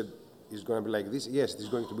 You said it's going to be like this. Yes, it is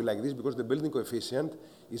going to be like this because the building coefficient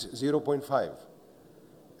is 0.5.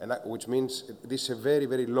 And which means this is a very,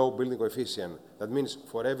 very low building coefficient. That means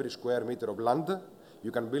for every square meter of land,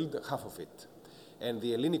 you can build half of it. And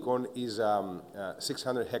the ELLINIKON is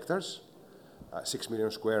 600 hectares, 6 million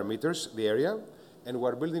square meters, the area. And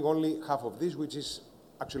we're building only half of this, which is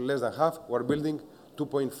actually less than half. We're building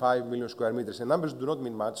 2.5 million square meters. And numbers do not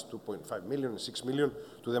mean much, 2.5 million, 6 million,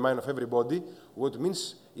 to the mind of everybody. What it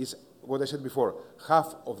means is what I said before,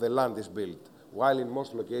 half of the land is built. While in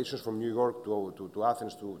most locations, from New York to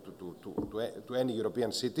Athens to any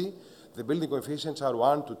European city, the building coefficients are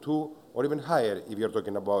 1 to 2 or even higher if you're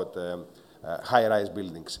talking about high-rise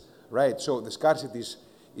buildings, right? So the scarcity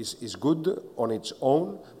is good on its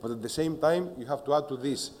own, but at the same time, you have to add to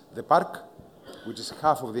this the park, which is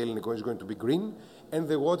half of the ELLINIKON is going to be green, and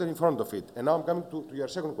the water in front of it. And now I'm coming to your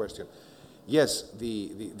second question. Yes,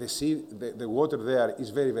 the sea, the water there is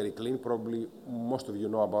very, very clean. Probably most of you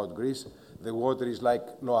know about Greece. The water is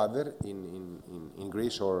like no other in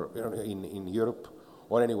Greece or in Europe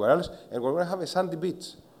or anywhere else. And we're going to have a sandy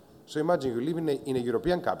beach. So imagine you live in a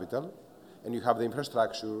European capital, and you have the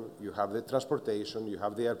infrastructure, you have the transportation, you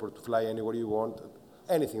have the airport to fly anywhere you want,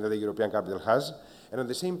 anything that the European capital has. And at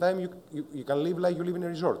the same time, you can live like you live in a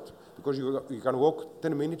resort, because you can walk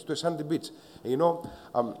 10 minutes to a sandy beach. And you know,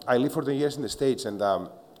 I lived for 10 years in the States, and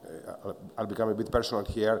I'll become a bit personal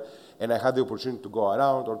here, and I had the opportunity to go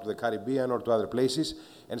around, or to the Caribbean, or to other places,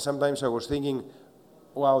 and sometimes I was thinking,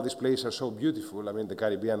 wow, these places are so beautiful. I mean, the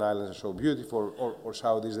Caribbean islands are so beautiful, or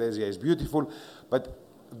Southeast Asia is beautiful. But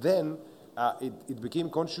then it became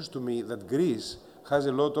conscious to me that Greece has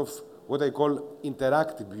a lot of what I call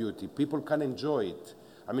interactive beauty. People can enjoy it.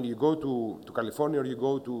 I mean, you go to California or you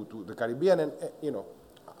go to the Caribbean, and, you know,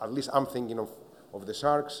 at least I'm thinking of the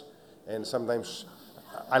sharks, and sometimes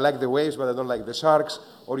I like the waves, but I don't like the sharks.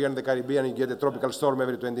 Or you're in the Caribbean and you get a tropical storm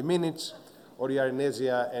every 20 minutes. Or you're in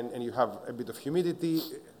Asia and you have a bit of humidity.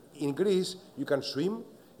 In Greece, you can swim.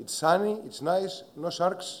 It's sunny, it's nice, no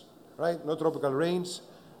sharks, right? No tropical rains,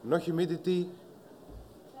 no humidity.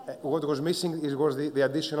 What was missing was the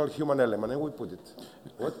additional human element, and we put it.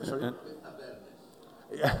 What? Sorry?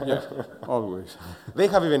 Yeah, always. They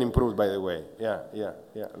have even improved, by the way. Yeah,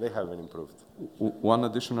 they have even improved. One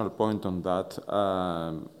additional point on that,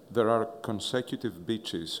 there are consecutive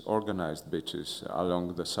beaches, organized beaches,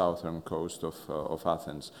 along the southern coast of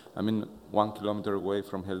Athens. I mean, 1 kilometer away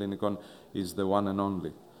from ELLINIKON is the one and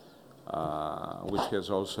only, which has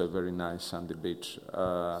also a very nice sandy beach.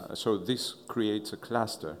 So this creates a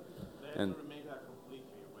cluster. And make that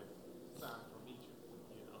completely with sand from Egypt,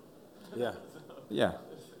 you know? Yeah. Yeah.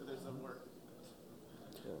 There's some work.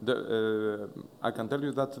 I can tell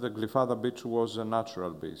you that the Glyfada beach was a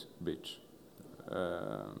natural beach.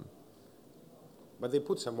 But they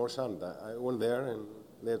put some more sand. I went there, and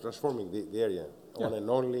they're transforming the area, one and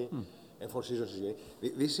only, and Four Seasons is unique.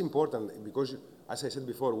 This is important because, as I said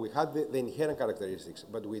before, we had the inherent characteristics,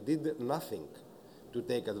 but we did nothing to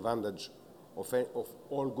take advantage of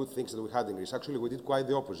all good things that we had in Greece. Actually, we did quite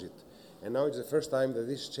the opposite. And now it's the first time that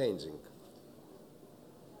this is changing.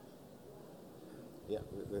 Yeah,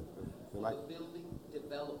 the building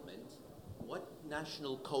development, what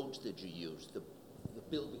national codes did you use? The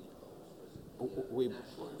building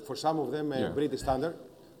codes? For some of them, British standard.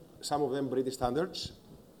 Some of them British standards,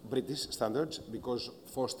 because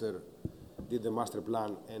Foster did the master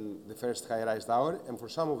plan and the first high-rise tower. And for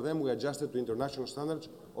some of them, we adjusted to international standards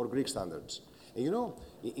or Greek standards. And you know,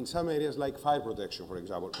 in some areas like fire protection, for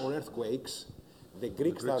example, or earthquakes, the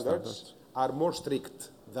Greek standards are more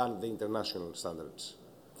strict than the international standards.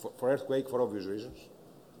 For earthquake, for obvious reasons. The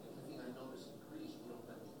thing I noticed in Greece, we don't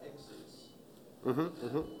have the exits.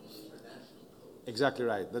 Exactly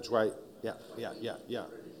right. That's why, yeah.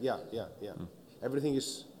 Everything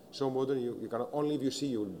is so modern, you can only if you see,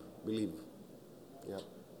 you'll believe. Yeah.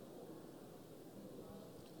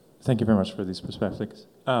 Thank you very much for these perspectives.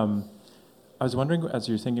 I was wondering, as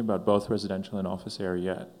you're thinking about both residential and office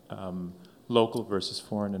area, local versus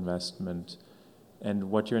foreign investment,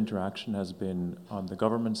 and what your interaction has been on the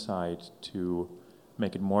government side to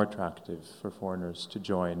make it more attractive for foreigners to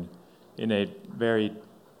join in a very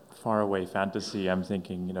faraway fantasy. I'm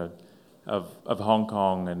thinking, you know, of Hong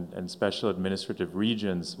Kong and special administrative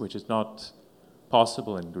regions, which is not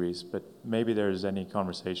possible in Greece, but maybe there's any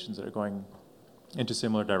conversations that are going into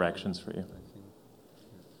similar directions for you.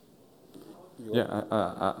 Yeah,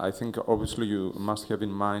 I think obviously you must have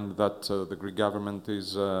in mind that the Greek government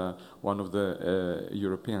is one of the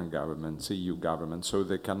European governments, EU governments, so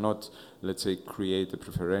they cannot, let's say, create a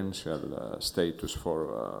preferential status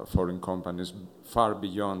for foreign companies far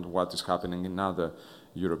beyond what is happening in other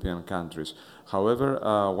European countries. However,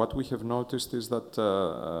 what we have noticed is that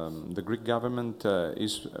the Greek government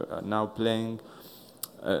is now playing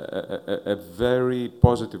a very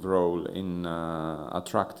positive role in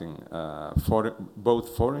attracting both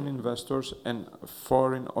foreign investors and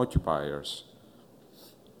foreign occupiers.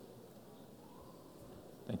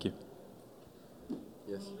 Thank you.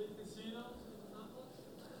 Yes.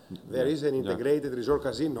 There is an integrated resort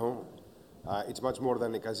casino. It's much more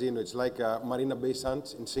than a casino. It's like Marina Bay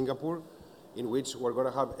Sands in Singapore, in which we're going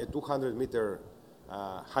to have a 200-meter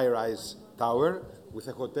high-rise tower with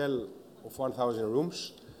a hotel of 1,000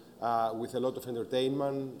 rooms, with a lot of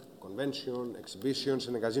entertainment, convention, exhibitions,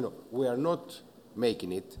 and a casino. We are not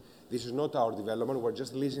making it. This is not our development. We're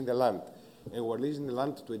just leasing the land. And we're leasing the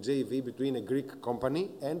land to a JV between a Greek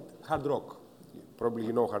company and Hard Rock. Probably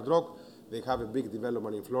you know Hard Rock. They have a big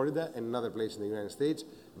development in Florida and another place in the United States,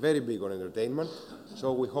 very big on entertainment.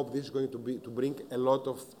 So we hope this is going to bring a lot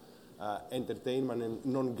of entertainment and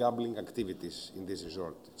non-gambling activities in this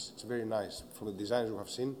resort. It's very nice. From the designs we have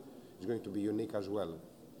seen, it's going to be unique as well.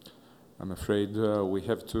 I'm afraid we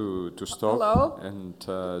have to stop. Hello? And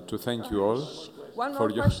to thank you all. One more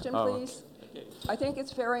question, please. I think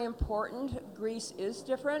it's very important. Greece is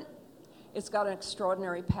different. It's got an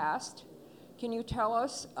extraordinary past. Can you tell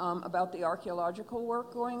us about the archaeological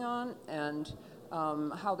work going on and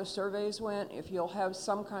how the surveys went? If you'll have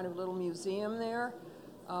some kind of little museum there,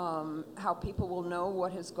 how people will know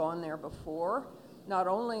what has gone there before, not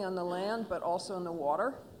only on the land, but also in the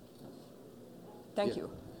water? Thank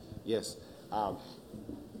you. Yes.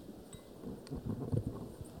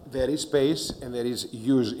 There is space and there is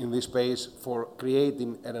use in this space for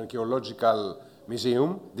creating an archaeological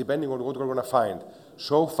museum, depending on what we're going to find.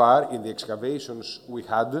 So far, in the excavations we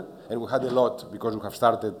had, and we had a lot because we have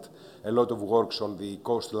started a lot of works on the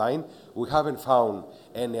coastline, we haven't found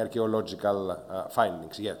any archaeological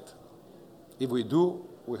findings yet. If we do,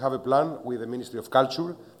 we have a plan with the Ministry of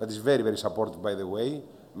Culture that is very, very supportive, by the way.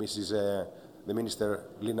 The Minister,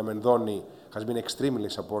 Lina Mendoni, has been extremely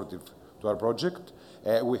supportive to our project.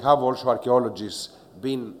 We have also archaeologists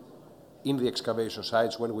been in the excavation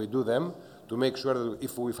sites when we do them to make sure that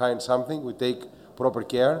if we find something, we take proper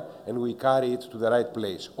care and we carry it to the right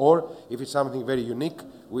place. Or if it's something very unique,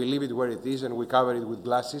 we leave it where it is and we cover it with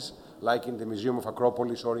glasses, like in the Museum of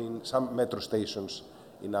Acropolis or in some metro stations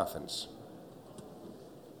in Athens.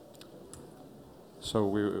 So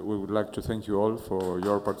we would like to thank you all for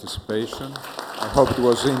your participation. I hope it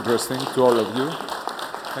was interesting to all of you.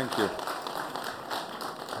 Thank you.